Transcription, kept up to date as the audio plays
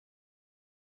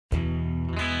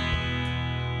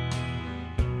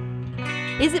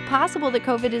Is it possible that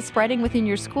COVID is spreading within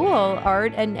your school,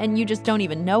 Art, and you just don't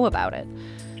even know about it?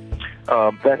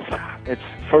 That's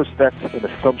an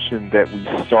assumption that we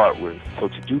start with. So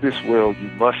to do this well, you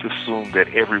must assume that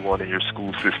everyone in your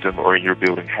school system or in your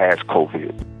building has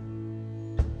COVID.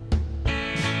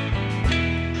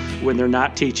 When they're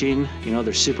not teaching,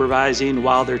 they're supervising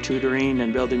while they're tutoring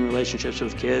and building relationships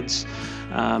with kids.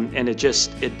 And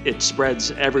it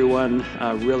spreads everyone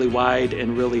really wide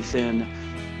and really thin.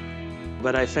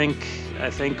 But I think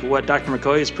what Dr.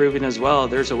 McCoy is proving as well,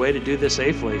 there's a way to do this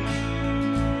safely.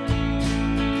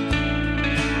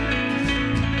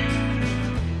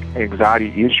 Anxiety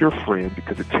is your friend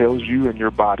because it tells you and your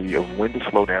body of when to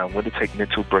slow down, when to take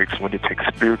mental breaks, when to take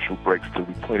spiritual breaks to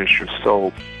replenish your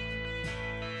soul.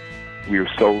 We are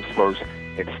souls first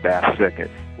and staff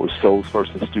second. We're souls first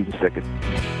and students second.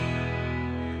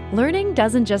 Learning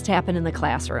doesn't just happen in the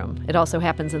classroom. It also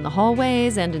happens in the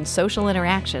hallways and in social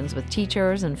interactions with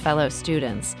teachers and fellow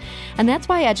students. And that's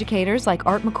why educators like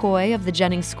Art McCoy of the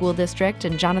Jennings School District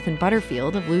and Jonathan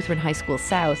Butterfield of Lutheran High School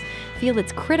South feel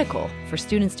it's critical for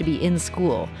students to be in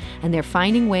school, and they're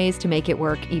finding ways to make it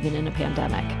work even in a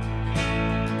pandemic.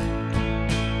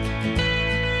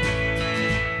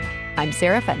 I'm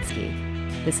Sarah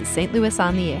Fenske. This is St. Louis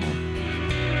on the Air.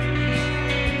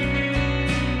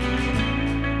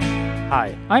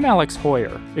 Hi, I'm Alex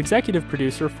Hoyer, executive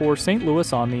producer for St.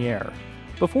 Louis on the Air.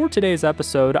 Before today's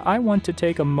episode, I want to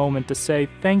take a moment to say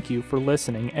thank you for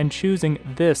listening and choosing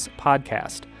this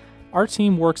podcast. Our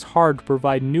team works hard to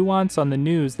provide nuance on the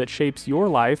news that shapes your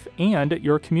life and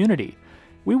your community.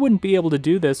 We wouldn't be able to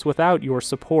do this without your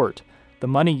support. The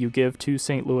money you give to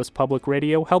St. Louis Public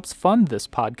Radio helps fund this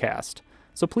podcast.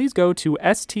 So please go to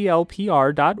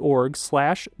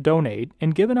stlpr.org/donate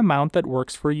and give an amount that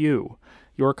works for you.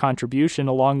 Your contribution,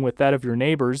 along with that of your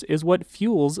neighbors, is what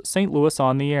fuels St. Louis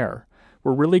on the Air.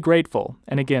 We're really grateful.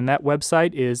 And again, that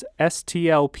website is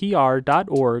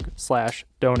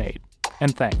stlpr.org/donate.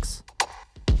 And thanks.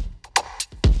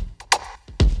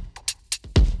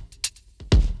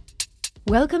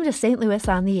 Welcome to St. Louis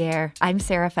on the Air. I'm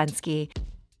Sarah Fenske.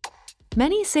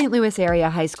 Many St. Louis area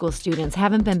high school students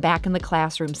haven't been back in the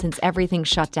classroom since everything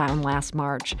shut down last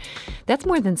March. That's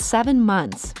more than 7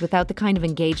 months without the kind of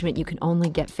engagement you can only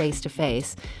get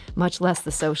face-to-face, much less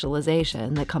the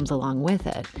socialization that comes along with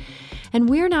it. And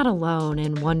we're not alone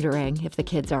in wondering if the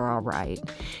kids are all right.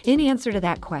 In answer to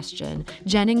that question,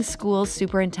 Jennings School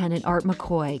Superintendent Art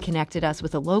McCoy connected us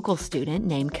with a local student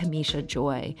named Kamisha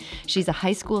Joy. She's a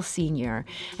high school senior,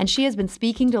 and she has been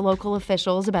speaking to local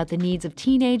officials about the needs of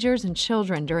teenagers and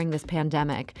children during this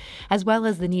pandemic, as well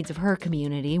as the needs of her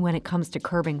community when it comes to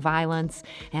curbing violence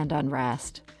and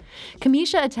unrest.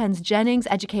 Kamisha attends Jennings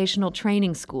Educational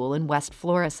Training School in West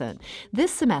Florissant. This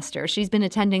semester, she's been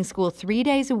attending school 3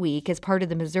 days a week as part of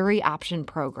the Missouri Option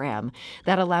Program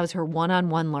that allows her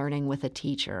one-on-one learning with a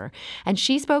teacher. And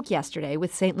she spoke yesterday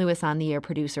with St. Louis on the Air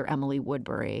producer Emily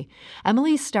Woodbury.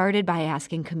 Emily started by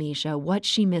asking Kamisha what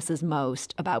she misses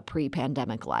most about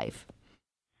pre-pandemic life.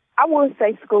 I would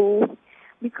say school,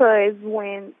 because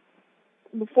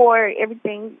before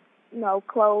everything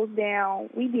closed down,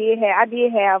 I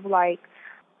did have like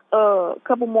a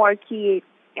couple more kids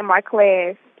in my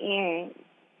class, and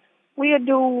we'll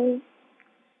do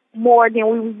more than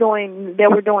we're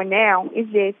doing now.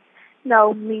 It's just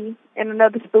me and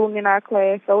another student in our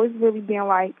class, so it's really been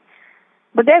like,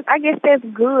 but I guess that's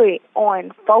good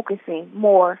on focusing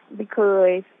more,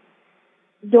 because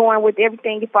doing with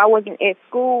everything, if I wasn't at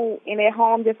school and at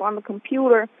home just on the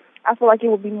computer, I feel like it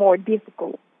would be more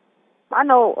difficult. I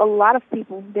know a lot of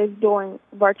people that's doing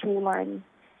virtual learning,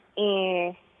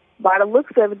 and by the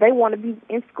looks of it, they want to be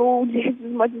in school just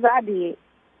as much as I did.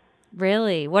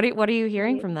 Really? What are you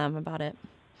hearing from them about it?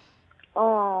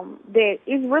 That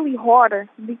it's really harder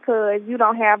because you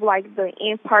don't have like the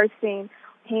in-person,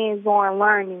 hands-on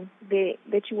learning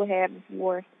that you would have if you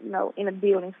were, in a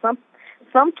building. Some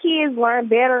kids learn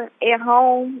better at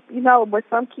home, but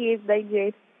some kids, they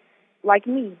just, like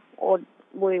me, or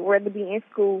would rather be in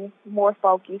school, more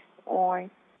focused on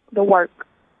the work,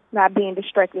 not being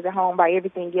distracted at home by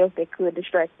everything else that could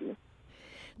distract you.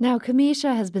 Now,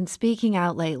 Kamisha has been speaking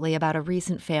out lately about a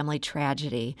recent family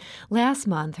tragedy. Last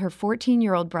month, her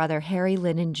 14-year-old brother, Harry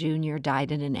Lennon Jr.,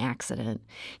 died in an accident.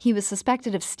 He was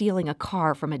suspected of stealing a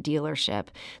car from a dealership.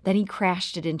 Then he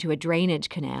crashed it into a drainage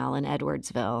canal in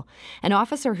Edwardsville. An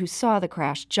officer who saw the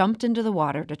crash jumped into the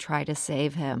water to try to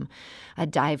save him. A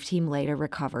dive team later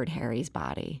recovered Harry's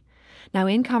body. Now,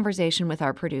 in conversation with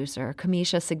our producer,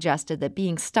 Kamisha suggested that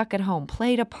being stuck at home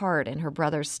played a part in her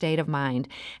brother's state of mind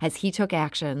as he took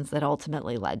actions that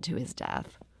ultimately led to his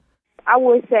death. I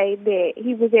would say that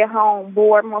he was at home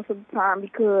bored most of the time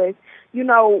because,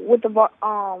 with the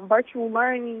virtual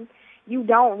learning, you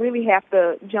don't really have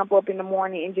to jump up in the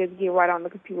morning and just get right on the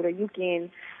computer. You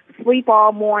can sleep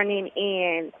all morning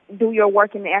and do your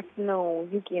work in the afternoon.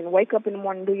 You can wake up in the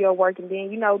morning, do your work, and then,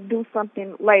 do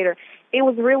something later. It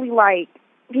was really like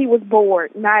he was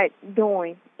bored, not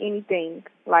doing anything,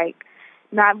 like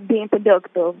not being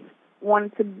productive,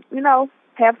 wanted to,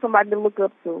 have somebody to look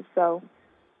up to, so.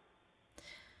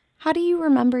 How do you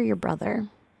remember your brother?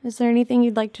 Is there anything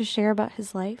you'd like to share about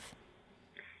his life?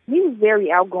 He was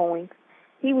very outgoing.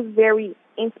 He was very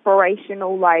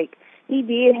inspirational. Like, he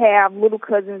did have little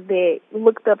cousins that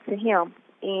looked up to him,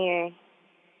 and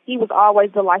he was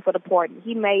always the life of the party.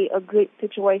 He made a good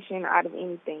situation out of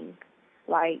anything.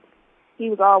 Like, he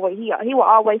would always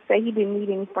say he didn't need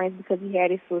any friends because he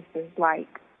had his sisters. Like,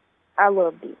 I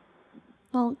loved it.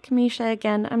 Well, Kamisha,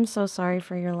 again, I'm so sorry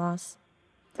for your loss.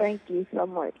 Thank you so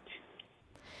much.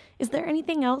 Is there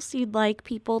anything else you'd like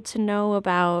people to know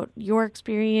about your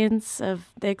experience, of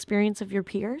the experience of your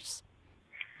peers?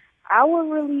 I would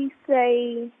really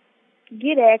say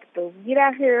get active. Get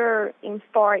out here and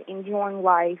start enjoying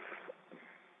life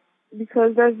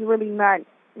because there's really not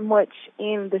much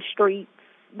in the streets.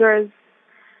 There's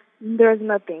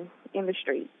nothing in the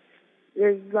streets.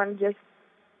 They're going to just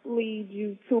lead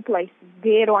you to places,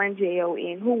 dead or in jail,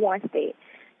 and who wants that?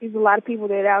 There's a lot of people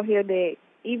that out here that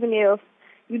even if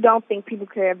you don't think people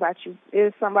care about you,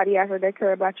 there's somebody out here that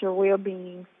care about your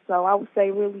well-being. So I would say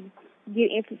really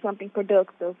get into something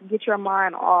productive. Get your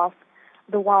mind off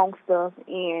the wrong stuff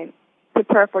and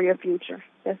prepare for your future.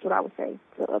 That's what I would say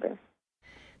to others.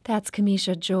 That's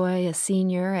Kamisha Joy, a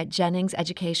senior at Jennings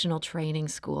Educational Training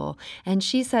School. And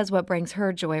she says what brings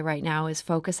her joy right now is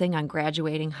focusing on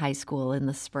graduating high school in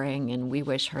the spring, and we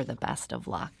wish her the best of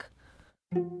luck.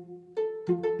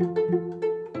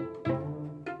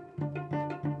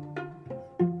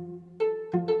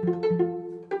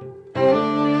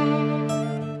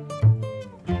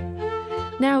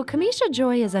 Now, Kamisha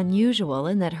Joy is unusual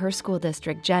in that her school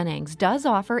district, Jennings, does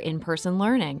offer in-person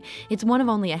learning. It's one of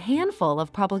only a handful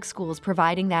of public schools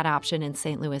providing that option in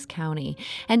St. Louis County.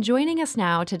 And joining us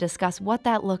now to discuss what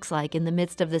that looks like in the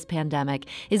midst of this pandemic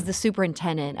is the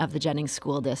superintendent of the Jennings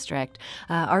School District.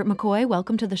 Art McCoy,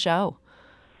 welcome to the show.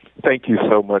 Thank you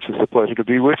so much. It's a pleasure to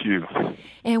be with you.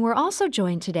 And we're also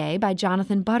joined today by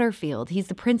Jonathan Butterfield. He's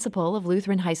the principal of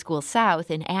Lutheran High School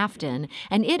South in Afton,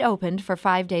 and it opened for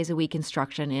 5 days a week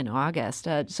instruction in August.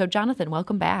 So, Jonathan,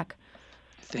 welcome back.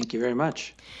 Thank you very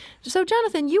much. So,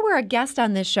 Jonathan, you were a guest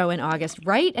on this show in August,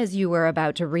 right as you were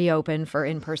about to reopen for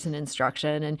in-person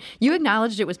instruction, and you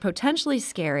acknowledged it was potentially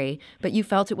scary, but you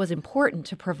felt it was important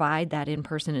to provide that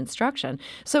in-person instruction.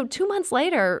 So 2 months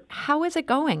later, how is it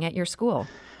going at your school?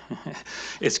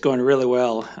 It's going really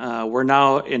well. We're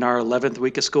now in our 11th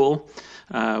week of school.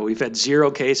 We've had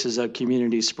 0 cases of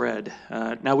community spread.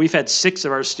 Now, we've had 6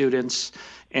 of our students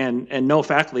and no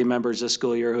faculty members this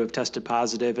school year who have tested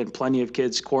positive, and plenty of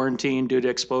kids quarantined due to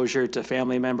exposure to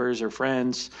family members or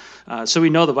friends. So we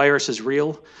know the virus is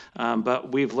real,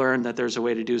 but we've learned that there's a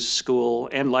way to do school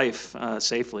and life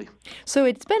safely. So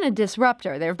it's been a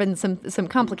disruptor. There have been some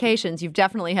complications you've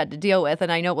definitely had to deal with, and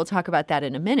I know we'll talk about that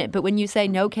in a minute. But when you say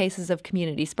no cases of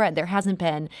community spread, there hasn't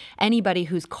been anybody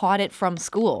who's caught it from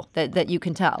school that you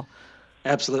can tell.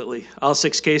 Absolutely. All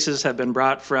 6 cases have been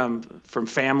brought from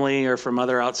family or from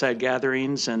other outside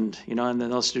gatherings, and then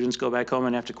those students go back home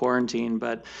and have to quarantine.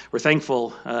 But we're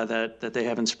thankful that they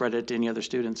haven't spread it to any other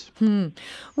students.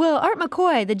 Well, Art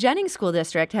McCoy, the Jennings School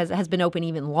District has been open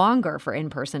even longer for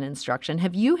in-person instruction.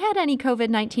 Have you had any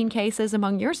COVID-19 cases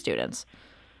among your students?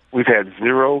 We've had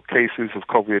 0 cases of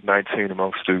COVID-19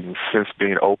 among students since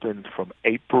being open from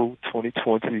April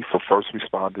 2020 for first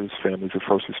responders, families of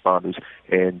first responders,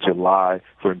 and July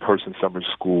for in-person summer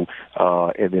school,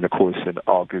 and then, of course, in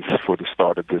August for the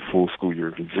start of the full school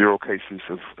year. 0 cases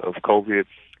of COVID.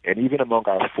 And even among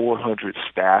our 400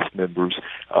 staff members,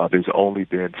 there's only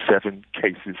been 7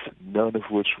 cases, none of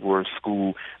which were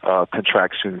school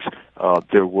contractions.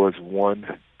 There was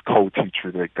one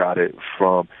co-teacher that got it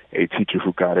from a teacher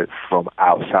who got it from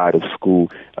outside of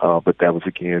school, but that was,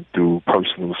 again, through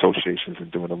personal associations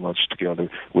and doing a lunch together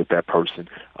with that person.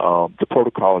 The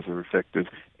protocols are effective,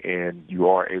 and you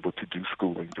are able to do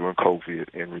schooling during COVID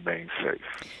and remain safe.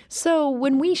 So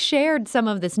when we shared some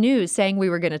of this news saying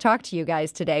we were going to talk to you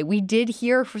guys today, we did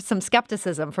hear some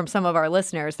skepticism from some of our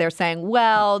listeners. They're saying,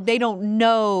 well, they don't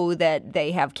know that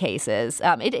they have cases.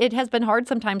 It has been hard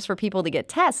sometimes for people to get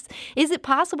tests. Is it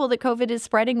possible that COVID is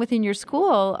spreading within your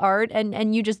school, Art,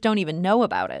 and you just don't even know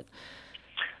about it?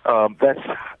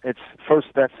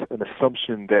 That's an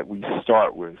assumption that we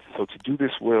start with. So to do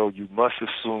this well, you must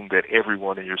assume that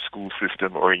everyone in your school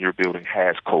system or in your building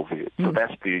has COVID. So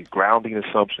that's the grounding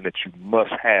assumption that you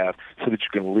must have so that you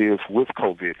can live with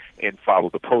COVID and follow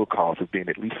the protocols of being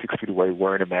at least 6 feet away,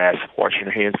 wearing a mask, washing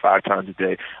your hands 5 times a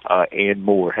day, and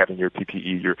more, having your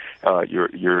PPE,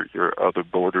 your other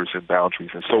borders and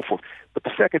boundaries and so forth. But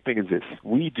the second thing is this: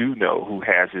 we do know who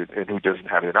has it and who doesn't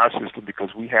have it in our system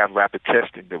because we have rapid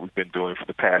testing that we've been doing for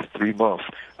the past 3 months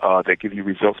that give you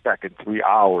results back in 3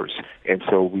 hours. And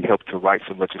so we helped to write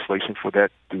some legislation for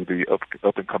that through the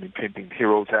up-and-coming pending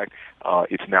HEROES Act.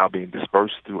 It's now being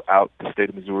dispersed throughout the state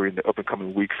of Missouri in the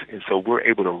up-and-coming weeks. And so we're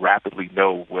able to rapidly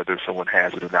know whether someone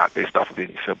has it or not based off of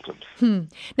any symptoms.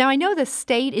 Now, I know the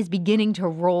state is beginning to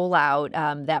roll out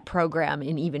that program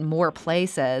in even more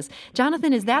places.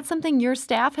 Jonathan, is that something your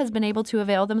staff has been able to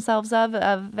avail themselves of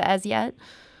as yet?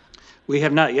 We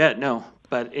have not yet, no.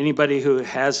 But anybody who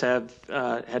has had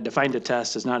to find a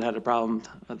test has not had a problem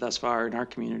thus far in our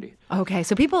community. Okay,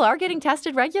 so people are getting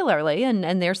tested regularly,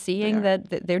 and they're seeing that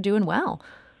they're doing well.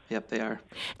 Yep, they are.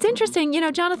 It's interesting. You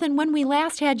know, Jonathan, when we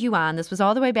last had you on, this was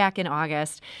all the way back in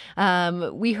August,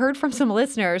 we heard from some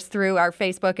listeners through our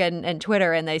Facebook and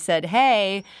Twitter, and they said,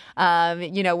 hey,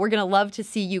 we're going to love to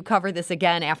see you cover this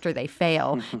again after they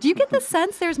fail. Do you get the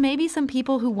sense there's maybe some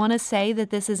people who want to say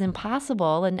that this is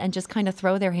impossible and just kind of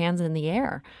throw their hands in the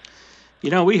air?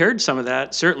 You know, we heard some of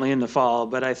that certainly in the fall,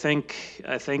 but I think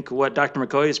what Dr.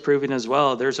 McCoy is proving as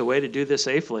well, there's a way to do this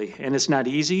safely, and it's not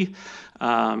easy.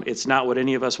 It's not what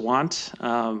any of us want,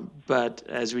 but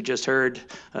as we just heard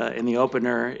in the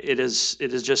opener, it is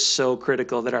just so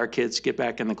critical that our kids get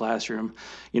back in the classroom.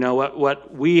 You know,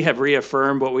 what we have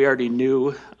reaffirmed, what we already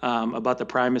knew about the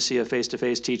primacy of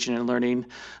face-to-face teaching and learning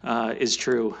is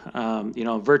true.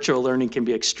 Virtual learning can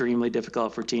be extremely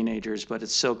difficult for teenagers, but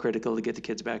it's so critical to get the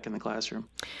kids back in the classroom.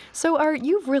 So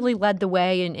you've really led the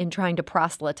way in trying to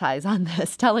proselytize on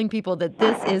this, telling people that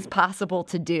this is possible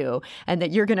to do and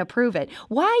that you're going to prove it.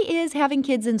 Why is having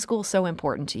kids in school so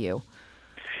important to you?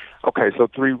 Okay, so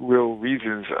 3 real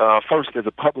reasons. First, as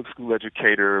a public school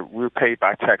educator, we're paid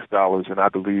by tax dollars, and I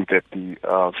believe that the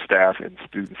staff and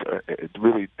students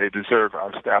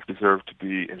our staff deserve to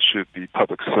be and should be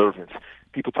public servants.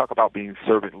 People talk about being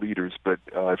servant leaders, but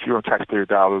if you're on taxpayer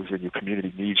dollars and your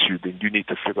community needs you, then you need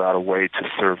to figure out a way to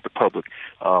serve the public.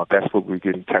 That's what we're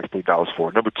getting taxpayer dollars for.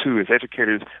 Number 2, as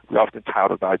educators, we often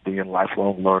tout about being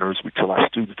lifelong learners. We tell our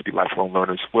students to be lifelong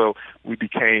learners. Well, we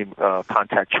became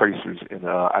contact tracers, and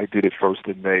I did it first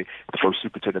in May, the first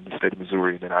superintendent in the state of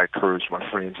Missouri, and then I encouraged my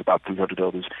friends, about 300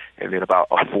 others, and then about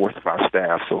a fourth of our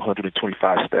staff, so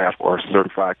 125 staff, are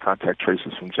certified contact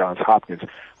tracers from Johns Hopkins.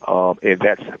 And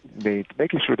that's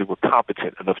making sure that we're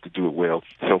competent enough to do it well.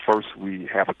 So first, we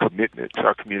have a commitment to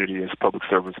our community as public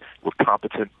servants. We're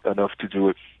competent enough to do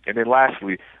it. And then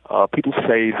lastly, people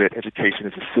say that education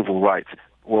is a civil right.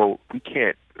 Well, we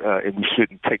can't and we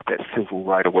shouldn't take that civil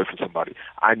right away from somebody.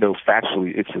 I know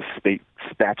factually it's a state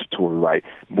statutory right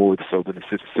more so than a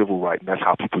civil right, and that's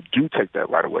how people do take that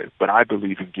right away. But I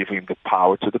believe in giving the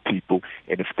power to the people,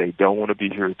 and if they don't want to be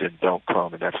here, then don't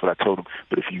come, and that's what I told them.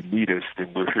 But if you need us,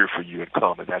 then we're here for you and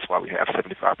come, and that's why we have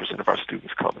 75% of our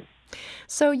students coming.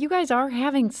 So you guys are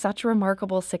having such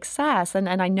remarkable success, and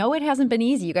I know it hasn't been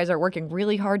easy. You guys are working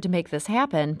really hard to make this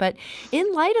happen, but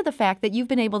in light of the fact that you've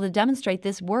been able to demonstrate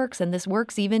this works, and this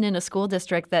works even in a school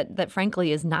district that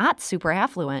frankly is not super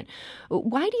affluent,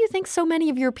 why do you think so many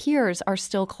of your peers are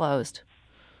still closed?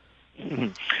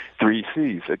 3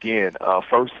 C's. Again,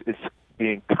 first, it's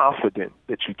being confident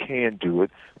that you can do it.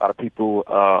 A lot of people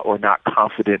are not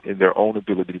confident in their own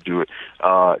ability to do it.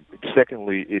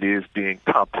 Secondly, it is being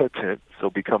competent, so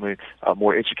becoming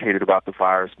more educated about the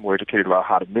virus, more educated about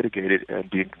how to mitigate it, and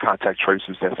being contact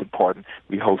tracers. That's important.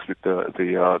 We hosted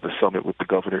the summit with the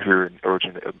governor here and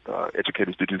urging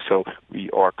educators to do so. We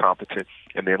are competent.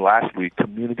 And then lastly,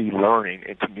 community learning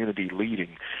and community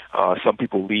leading. Some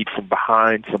people lead from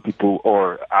behind. Some people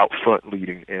are out front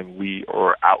leading, and we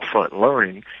are out front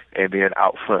learning and then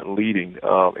out front leading,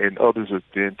 and others are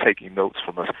then taking notes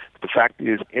from us. But the fact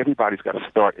is, everybody's got to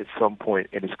start at some point,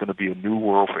 and it's going to be a new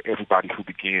world for everybody who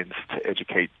begins to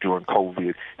educate during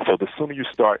COVID. So the sooner you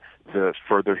start, the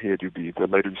further ahead you'll be. The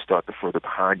later you start, the further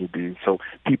behind you'll be. So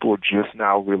people are just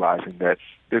now realizing that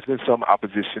there's been some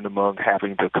opposition among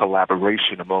having the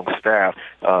collaboration among staff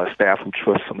who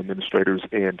trust some administrators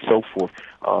and so forth.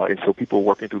 And so people are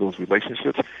working through those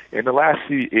relationships. And the last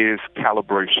C is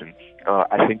calibration.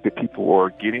 I think think that people are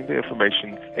getting the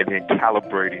information and then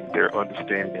calibrating their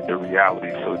understanding and their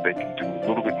reality so that they can do a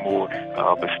little bit more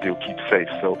but still keep safe.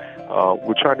 So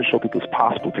we're trying to show people it's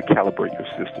possible to calibrate your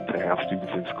system to have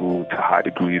students in school to high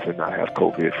degrees and not have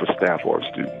COVID for staff or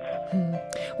students.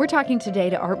 We're talking today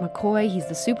to Art McCoy. He's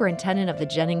the superintendent of the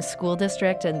Jennings School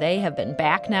District, and they have been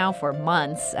back now for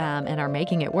months and are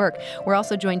making it work. We're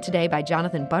also joined today by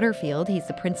Jonathan Butterfield. He's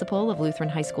the principal of Lutheran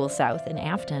High School South in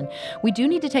Afton. We do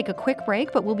need to take a quick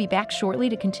break, but we'll be back shortly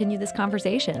to continue this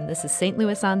conversation. This is St.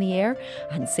 Louis on the Air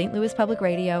on St. Louis Public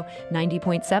Radio,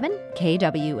 90.7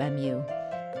 KWMU.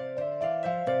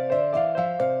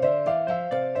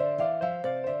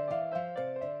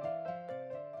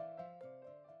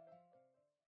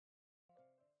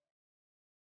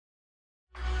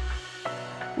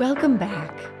 Welcome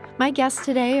back. My guests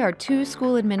today are two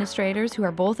school administrators who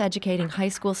are both educating high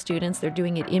school students. They're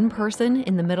doing it in person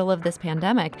in the middle of this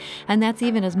pandemic, and that's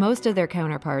even as most of their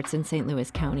counterparts in St.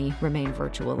 Louis County remain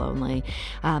virtual only.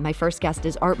 My first guest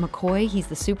is Art McCoy. He's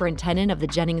the superintendent of the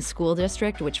Jennings School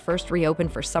District, which first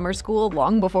reopened for summer school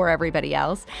long before everybody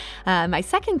else. My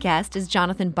second guest is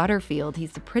Jonathan Butterfield.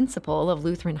 He's the principal of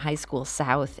Lutheran High School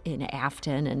South in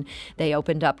Afton, and they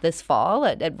opened up this fall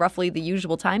at roughly the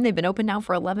usual time. They've been open now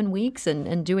for 11 weeks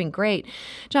and doing great.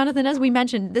 Jonathan, as we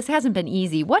mentioned, this hasn't been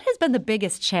easy. What has been the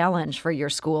biggest challenge for your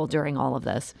school during all of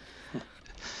this?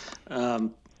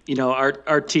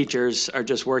 Our teachers are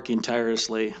just working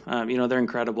tirelessly. They're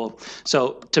incredible.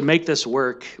 So to make this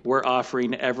work, we're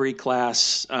offering every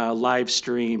class live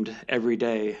streamed every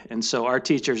day. And so our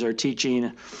teachers are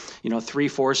teaching,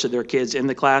 3/4 of their kids in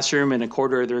the classroom and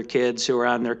 1/4 of their kids who are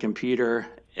on their computer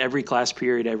every class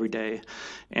period every day.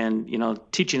 And,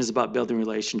 teaching is about building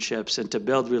relationships, and to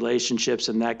build relationships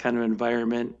in that kind of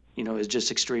environment, is just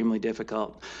extremely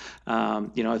difficult.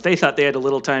 If they thought they had a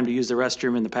little time to use the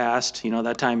restroom in the past,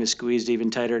 that time is squeezed even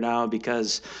tighter now,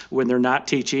 because when they're not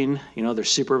teaching, they're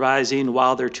supervising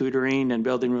while they're tutoring and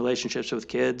building relationships with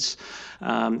kids.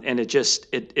 And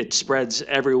it spreads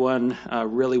everyone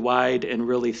really wide and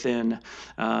really thin.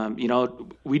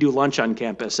 We do lunch on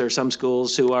campus. There are some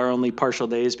schools who are only partial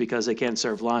days because they can't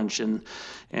serve lunch.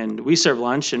 And we serve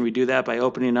lunch, and we do that by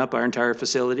opening up our entire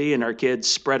facility, and our kids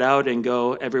spread out and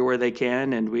go everywhere they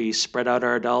can, and we spread out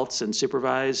our adults and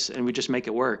supervise, and we just make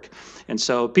it work. And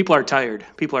so people are tired,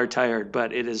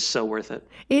 but it is so worth it.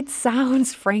 It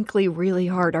sounds, frankly, really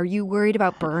hard. Are you worried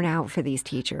about burnout for these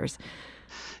teachers?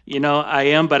 I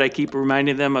am, but I keep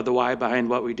reminding them of the why behind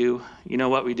what we do.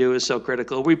 What we do is so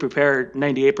critical. We prepare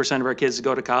 98% of our kids to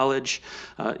go to college,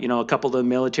 a couple to the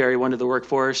military, one to the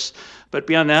workforce. But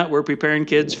beyond that, we're preparing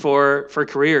kids for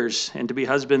careers and to be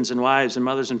husbands and wives and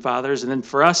mothers and fathers. And then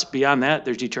for us, beyond that,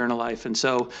 there's eternal life. And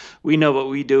so we know what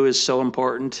we do is so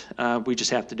important. We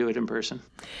just have to do it in person.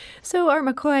 So, Art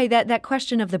McCoy, that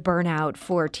question of the burnout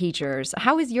for teachers,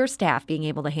 how is your staff being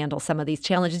able to handle some of these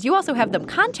challenges? You also have them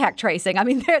contact tracing. I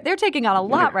mean, they're taking on a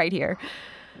lot right here.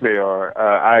 They are.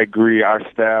 I agree. Our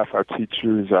staff, our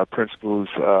teachers, our principals,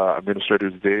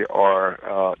 administrators, they are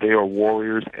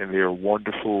warriors, and they are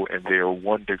wonderful, and they are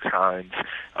wonder kinds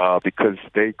because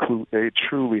they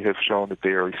truly have shown that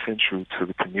they are essential to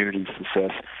the community's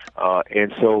success.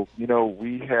 And so,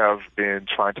 we have been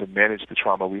trying to manage the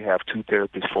trauma. We have 2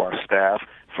 therapists for our staff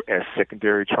as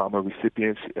secondary trauma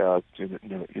recipients,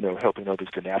 helping others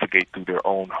to navigate through their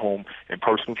own home and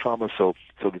personal trauma. So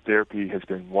the therapy has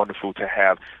been wonderful to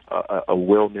have a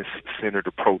wellness-centered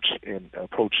approach, and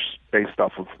approach based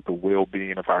off of the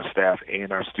well-being of our staff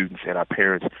and our students and our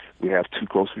parents. We have 2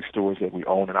 grocery stores that we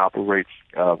own and operate,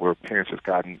 where parents have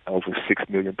gotten over 6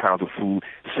 million pounds of food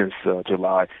since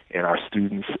July, and our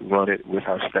students run it with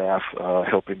our staff,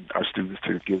 helping our students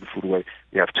to give the food away.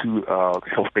 We have 2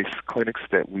 health-based clinics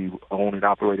that we own and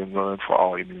operate and run for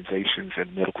all immunizations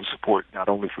and medical support, not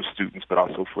only for students but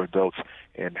also for adults,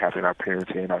 and having our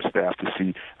parents and our staff to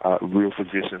see real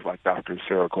physicians like Dr.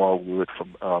 Sarah Garwood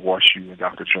from WashU and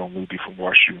Dr. Joan Ruby from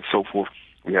WashU and so forth.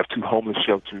 We have 2 homeless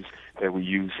shelters that we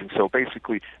use, and so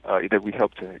basically that we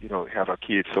help to have our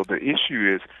kids. So the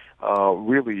issue is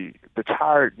really the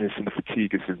tiredness and the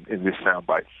fatigue is in this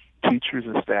soundbite. Teachers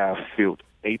and staff feel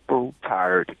April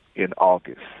tired in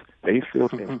August. They feel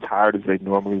as tired as they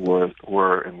normally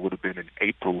were and would have been in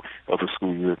April of the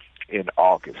school year in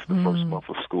August, the first month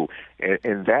of school.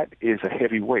 And that is a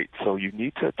heavy weight. So you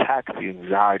need to attack the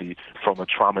anxiety from a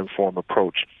trauma-informed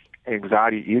approach.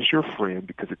 Anxiety is your friend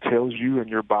because it tells you and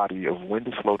your body of when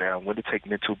to slow down, when to take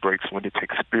mental breaks, when to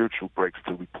take spiritual breaks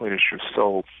to replenish your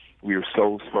soul. We are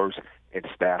souls first and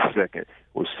staff second.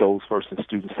 We're souls first and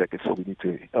students second, so we need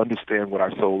to understand what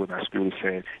our soul and our spirit is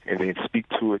saying, and then speak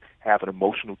to it, have an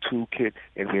emotional toolkit,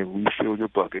 and then refill your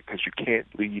bucket, because you can't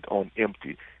lead on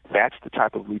empty. That's the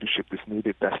type of leadership that's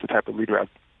needed. That's the type of leader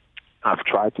I've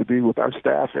tried to be with our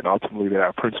staff, and ultimately that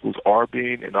our principals are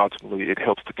being, and ultimately it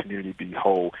helps the community be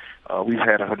whole. We've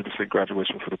had 100%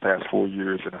 graduation for the past 4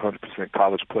 years and 100%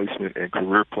 college placement and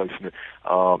career placement,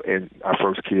 and our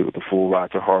first kid with a full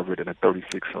ride to Harvard and a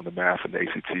 36 on the math and the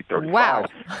ACT 35. Wow,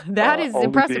 that is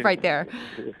impressive right there.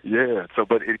 Yeah,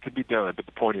 but it can be done, but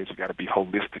the point is you got to be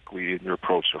holistic in your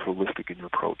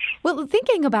approach. Well,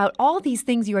 thinking about all these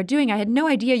things you are doing, I had no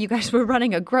idea you guys were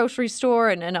running a grocery store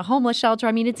and a homeless shelter.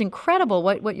 I mean, it's incredible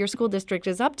what your school district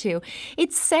is up to.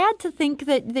 It's sad to think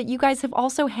that you guys have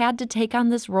also had to take on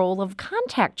this role of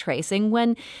contact tracing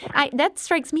when that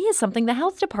strikes me as something the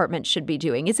health department should be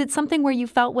doing. Is it something where you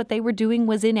felt what they were doing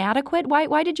was inadequate?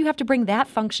 Why did you have to bring that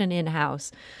function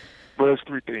in-house? Well, there's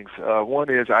three things. One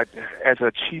is, as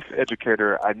a chief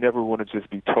educator, I never want to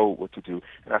just be told what to do.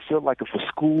 And I feel like if a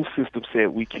school system said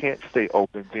we can't stay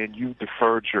open, then you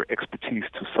deferred your expertise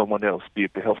to someone else, be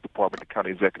it the health department, the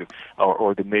county executive,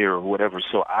 or the mayor, or whatever.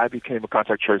 So I became a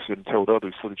contact tracer and told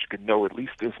others so that you can know at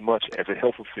least as much as a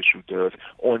health official does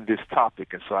on this topic.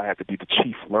 And so I had to be the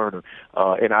chief learner.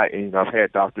 And I've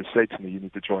had doctors say to me, you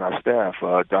need to join our staff,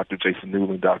 Dr. Jason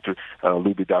Newland, Dr.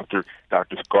 Luby, Dr.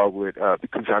 Scarwood,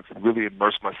 because I've really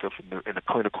immersed myself in the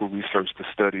clinical research, the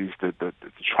studies, the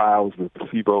trials, the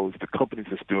placebos, the companies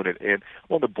that's doing it. And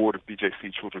I'm on the board of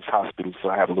BJC Children's Hospital, so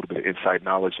I have a little bit of inside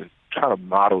knowledge and kind of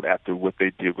modeled after what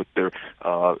they did with their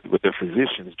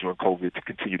physicians during COVID to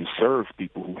continue to serve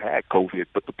people who had COVID.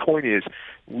 But the point is,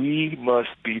 we must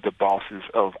be the bosses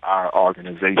of our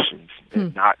organizations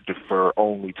and not defer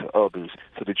only to others,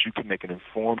 so that you can make an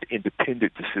informed,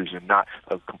 independent decision, not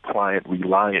a compliant,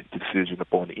 reliant decision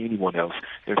upon anyone else.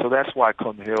 And so that's why,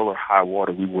 come hell or high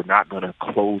water, we were not going to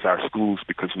close our schools,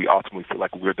 because we ultimately feel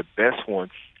like we're the best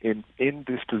ones in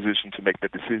this position to make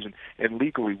that decision. And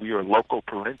legally, we are loco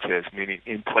parentes, meaning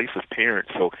in place of parents.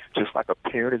 So just like a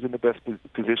parent is in the best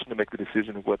position to make the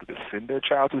decision of whether to send their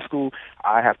child to school,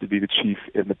 I have to be the chief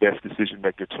and the best decision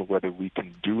maker to whether we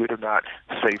can do it or not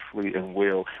safely and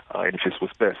well, and if it's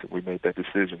what's best. And we made that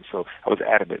decision. So I was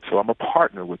adamant. So I'm a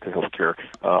partner with the healthcare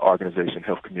organization,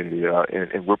 health community,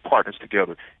 and we're partners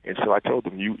together. And so I told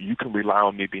them, you can rely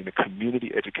on me being a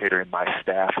community educator and my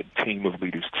staff and team of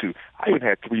leaders too. I even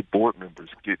had 3 board members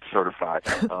get certified.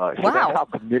 So that's how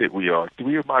committed we are.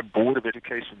 3 of my board of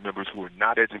education members who are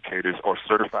not educators are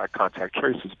certified contact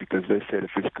tracers, because they said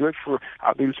if it's good for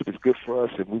our leadership, it's good for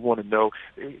us, and we want to know.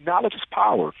 Knowledge is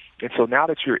power. And so now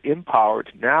that you're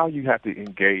empowered, now you have to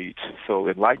engage. So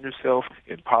enlighten yourself,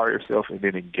 empower yourself, and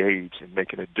then engage in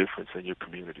making a difference in your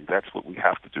community. That's what we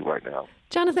have to do right now.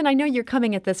 Jonathan, I know you're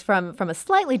coming at this from a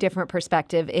slightly different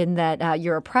perspective in that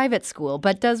you're a private school,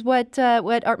 but does what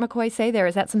Art McCoy say there,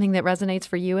 is that something that resonates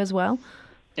for you as well?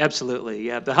 Absolutely,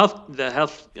 yeah.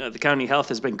 The county health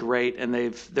has been great, and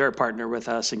they're a partner with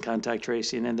us in contact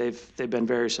tracing, and they've been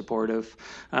very supportive.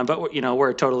 But we're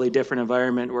a totally different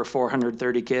environment. We're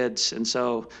 430 kids, and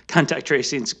so contact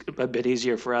tracing's a bit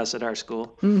easier for us at our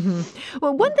school. Mm-hmm.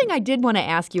 Well, one thing I did want to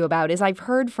ask you about is I've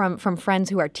heard from friends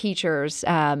who are teachers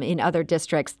in other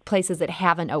districts, places that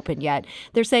haven't opened yet.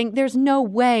 They're saying there's no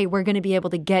way we're going to be able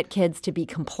to get kids to be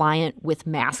compliant with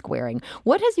mask wearing.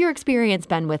 What has your experience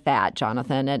been with that,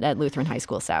 Jonathan, at Lutheran High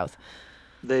School South?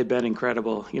 They've been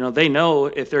incredible. They know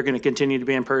if they're going to continue to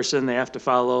be in person, they have to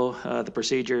follow the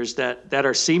procedures that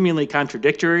are seemingly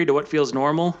contradictory to what feels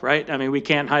normal, right? I mean, we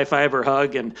can't high five or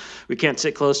hug, and we can't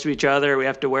sit close to each other. We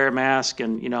have to wear a mask,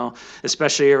 and,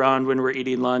 especially around when we're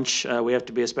eating lunch, we have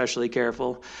to be especially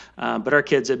careful. But our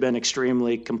kids have been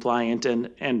extremely compliant,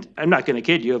 and I'm not going to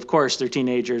kid you. Of course, they're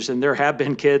teenagers, and there have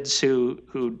been kids who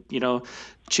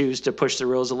choose to push the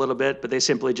rules a little bit, but they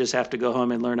simply just have to go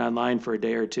home and learn online for a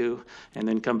day or two and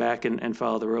then come back and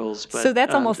follow the rules. But, so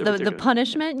that's almost the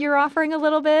punishment you're offering a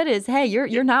little bit is, hey,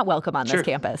 you're not welcome on this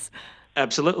campus.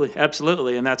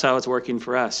 Absolutely, and that's how it's working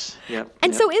for us. Yep.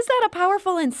 And so is that a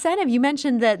powerful incentive? You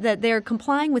mentioned that they're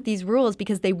complying with these rules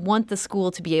because they want the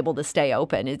school to be able to stay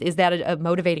open. Is that a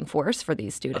motivating force for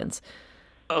these students?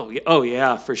 Oh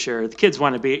yeah, for sure. The kids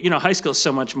want to be, high school is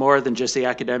so much more than just the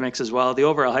academics as well. The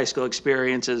overall high school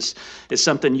experience is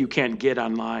something you can't get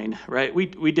online, right?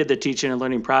 We did the teaching and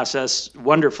learning process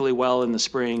wonderfully well in the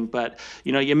spring, but,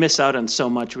 you miss out on so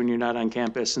much when you're not on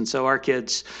campus. And so our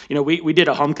kids, we did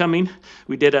a homecoming.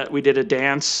 We did a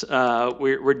dance.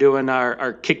 We're doing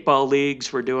our kickball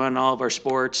leagues. We're doing all of our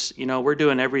sports. We're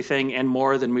doing everything and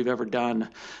more than we've ever done,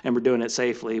 and we're doing it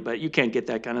safely. But you can't get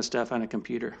that kind of stuff on a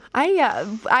computer.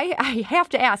 I I have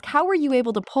to ask, how were you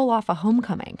able to pull off a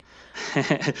homecoming?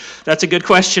 That's a good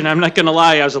question. I'm not going to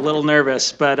lie. I was a little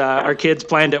nervous, but our kids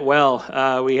planned it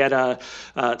well. We had a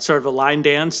sort of a line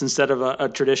dance instead of a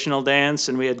traditional dance,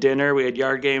 and we had dinner, we had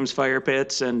yard games, fire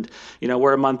pits, and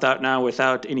we're a month out now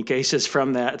without any cases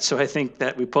from that. So I think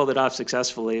that we pulled it off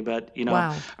successfully. But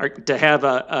Wow. To have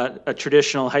a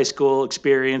traditional high school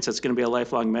experience that's going to be a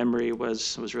lifelong memory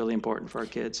was really important for our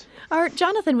kids.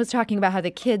 Jonathan was talking about how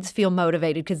the kids feel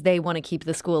motivated because they want to keep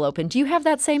the school open. Do you have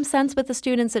that same sense with the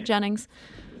students at Jennings?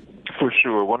 For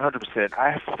sure, 100%.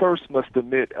 I first must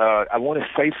admit, I want to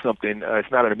say something.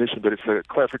 It's not an admission, but it's a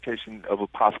clarification of a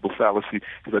possible fallacy,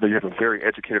 because I know you have a very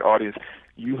educated audience.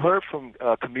 You heard from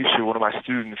Kamisha, one of my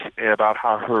students, about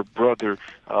how her brother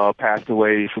passed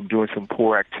away from doing some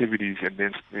poor activities and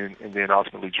then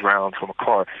ultimately drowned from a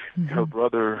car. Mm-hmm. Her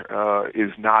brother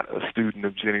is not a student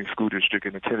of Jennings School District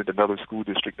and attended another school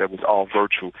district that was all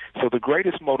virtual. So the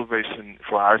greatest motivation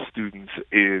for our students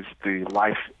is the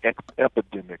life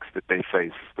epidemics that they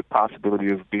face, the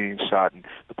possibility of being shot and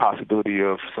the possibility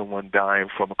of someone dying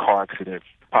from a car accident,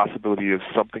 possibility of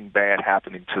something bad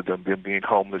happening to them being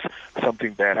homeless,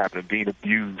 something bad happening, being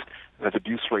abused. As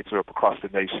abuse rates are up across the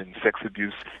nation, sex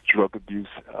abuse, drug abuse,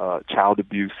 child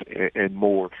abuse, and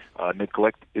more.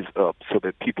 Neglect is up, so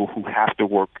that people who have to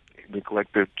work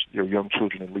neglect their young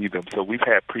children and leave them. So we've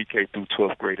had pre-K through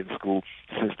 12th grade in school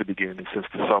since the beginning, since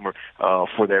the summer,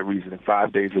 for that reason, and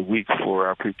 5 days a week for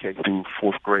our pre-K through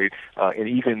 4th grade. And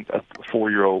even a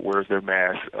 4-year-old wears their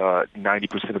mask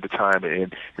 90% of the time.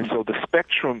 And so the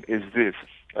spectrum is this.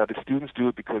 The students do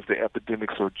it because the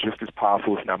epidemics are just as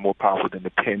powerful, if not more powerful, than the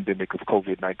pandemic of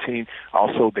COVID-19.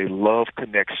 Also, they love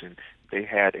connection. They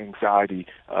had anxiety,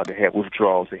 they had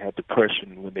withdrawals, they had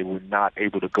depression when they were not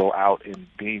able to go out and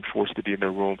being forced to be in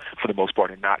their room for the most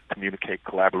part and not communicate,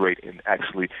 collaborate, and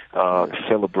actually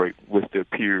celebrate with their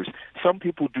peers. Some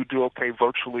people do okay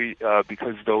virtually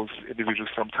because those individuals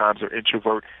sometimes are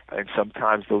introvert, and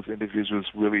sometimes those individuals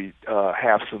really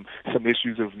have some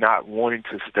issues of not wanting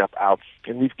to step out.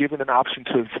 And we've given an option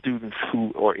to students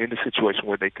who are in a situation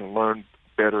where they can learn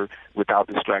better without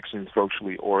distractions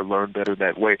virtually or learn better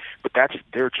that way. But that's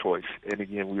their choice. And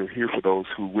again, we are here for those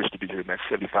who wish to be here. And that's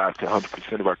 75 to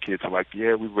 100% of our kids are like,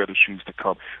 yeah, we'd rather choose to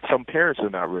come. Some parents are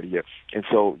not ready yet. And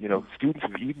so, students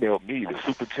have emailed me, the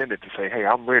superintendent, to say, hey,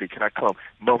 I'm ready. Can I come?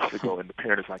 Months ago. And the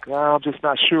parent is like, I'm just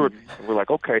not sure. And we're like,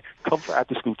 okay, come for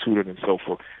after-school tutoring and so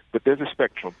forth. But there's a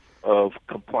spectrum of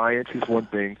compliance is one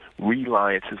thing,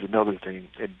 reliance is another thing,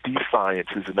 and defiance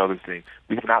is another thing.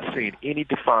 We have not seen any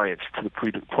defiance to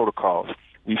the protocols.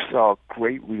 We saw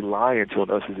great reliance on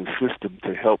us as a system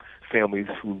to help families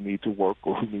who need to work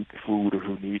or who need food or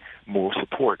who need more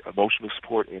support, emotional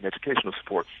support and educational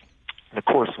support. And of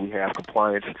course, we have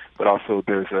compliance, but also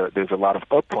there's a lot of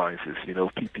appliances,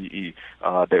 PPE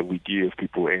that we give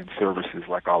people and services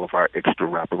like all of our extra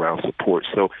wraparound support.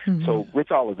 So, So with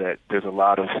all of that, there's a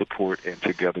lot of support and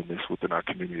togetherness within our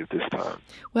community at this time.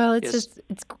 Well,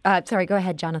 sorry, go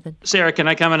ahead, Jonathan. Sarah, can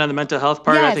I comment on the mental health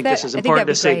part? Yes, I think this is important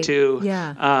to say too.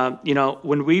 Yeah.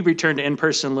 When we returned to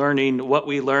in-person learning, what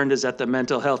we learned is that the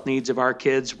mental health needs of our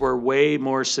kids were way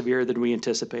more severe than we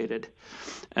anticipated.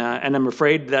 And I'm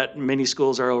afraid that many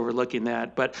schools are overlooking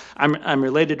that. But I'm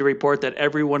related to report that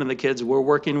every one of the kids we're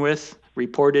working with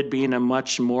reported being a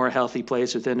much more healthy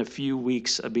place within a few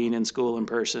weeks of being in school in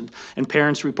person. And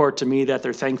parents report to me that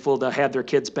they're thankful to have their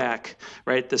kids back,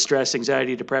 right? The stress,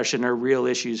 anxiety, depression are real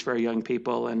issues for our young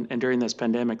people. And during this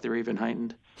pandemic, they're even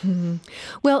heightened. Mm-hmm.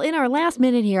 Well, in our last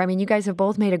minute here, you guys have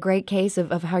both made a great case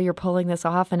of how you're pulling this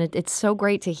off, and it's so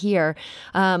great to hear.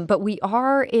 But we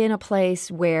are in a place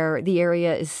where the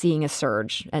area is seeing a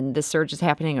surge, and this surge is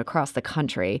happening across the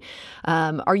country.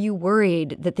 Are you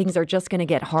worried that things are just going to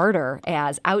get harder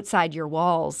as outside your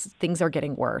walls things are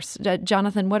getting worse?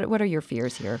 Jonathan, what are your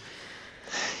fears here?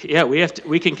 Yeah,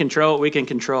 we can control what we can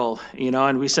control,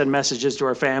 and we send messages to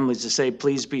our families to say,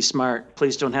 please be smart.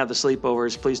 Please don't have the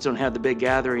sleepovers. Please don't have the big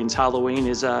gatherings. Halloween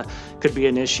could be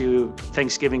an issue.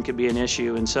 Thanksgiving could be an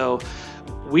issue. And so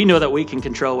we know that we can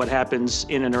control what happens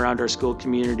in and around our school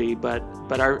community, but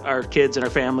our kids and our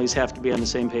families have to be on the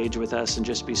same page with us and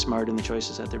just be smart in the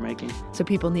choices that they're making. So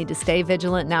people need to stay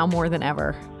vigilant now more than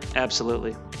ever.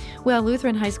 Absolutely. Well,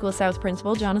 Lutheran High School South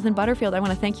Principal Jonathan Butterfield, I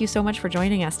want to thank you so much for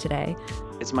joining us today.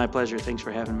 It's my pleasure. Thanks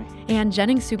for having me. And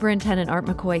Jennings Superintendent Art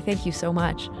McCoy, thank you so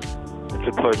much.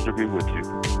 It's a pleasure to be with you.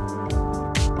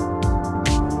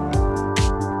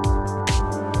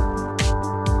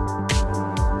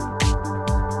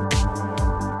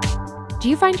 Do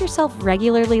you find yourself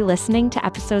regularly listening to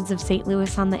episodes of St.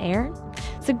 Louis on the Air?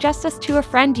 Suggest us to a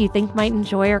friend you think might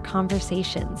enjoy our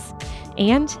conversations.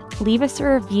 And leave us a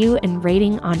review and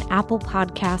rating on Apple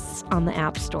Podcasts on the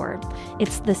App Store.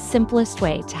 It's the simplest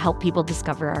way to help people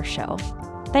discover our show.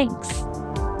 Thanks.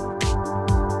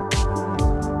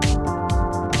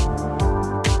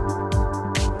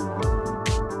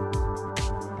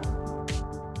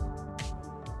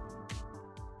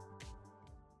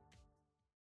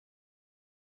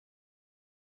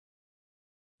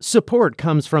 Support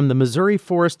comes from the Missouri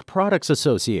Forest Products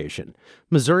Association.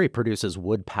 Missouri produces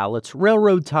wood pallets,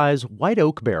 railroad ties, white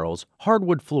oak barrels,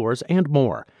 hardwood floors, and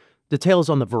more. Details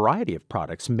on the variety of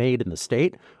products made in the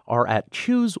state are at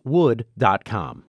choosewood.com.